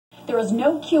There is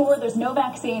no cure, there's no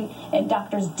vaccine, and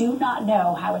doctors do not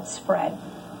know how it's spread.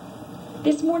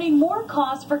 This morning, more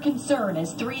cause for concern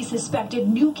as 3 suspected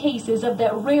new cases of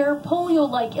that rare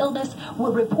polio-like illness were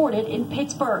reported in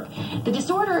Pittsburgh. The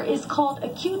disorder is called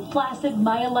acute flaccid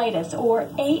myelitis, or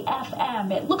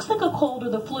AFM. It looks like a cold or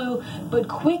the flu, but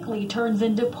quickly turns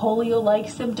into polio-like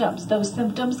symptoms. Those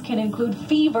symptoms can include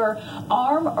fever,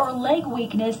 arm or leg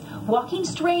weakness, walking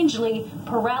strangely,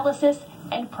 paralysis,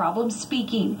 and problems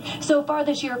speaking. So far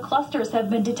this year, clusters have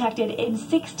been detected in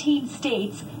 16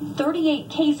 states, 38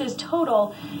 cases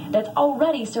total. That's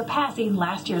already surpassing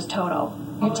last year's total.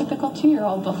 Your typical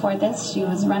 2-year-old before this, she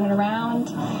was running around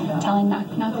telling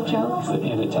knock-knock jokes.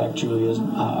 It attacked Julia's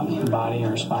body,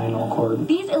 her spinal cord.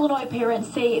 These Illinois parents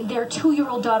say their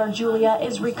 2-year-old daughter Julia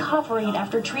is recovering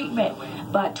after treatment,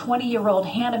 but 20-year-old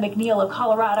Hannah McNeil of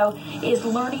Colorado is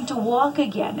learning to walk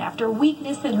again after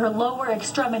weakness in her lower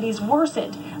extremities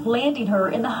worsened, landing her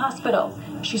in the hospital.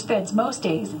 She spends most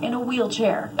days in a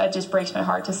wheelchair. It just breaks my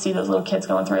heart to see those little kids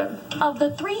going through it. Of the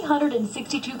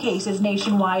 362 cases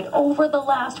nationwide over the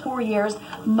last 4 years,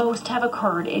 most have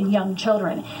occurred in young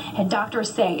children. And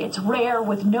doctors say it's rare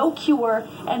with no cure,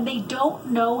 and they don't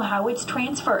know how it's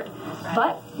transferred.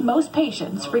 But most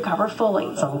patients recover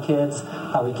fully. Some kids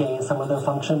regain some of their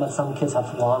function, but some kids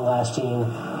have long-lasting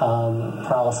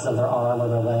paralysis of their arm or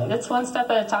their leg. It's one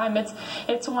step at a time.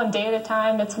 It's one day at a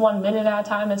time. It's 1 minute at a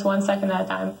time. It's 1 second at a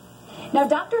time. Now,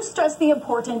 doctors stress the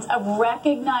importance of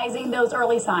recognizing those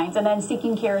early signs and then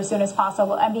seeking care as soon as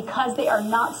possible. And because they are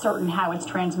not certain how it's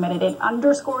transmitted, it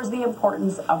underscores the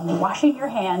importance of washing your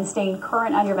hands, staying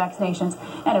current on your vaccinations,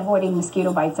 and avoiding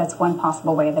mosquito bites. That's one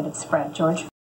possible way that it's spread. George?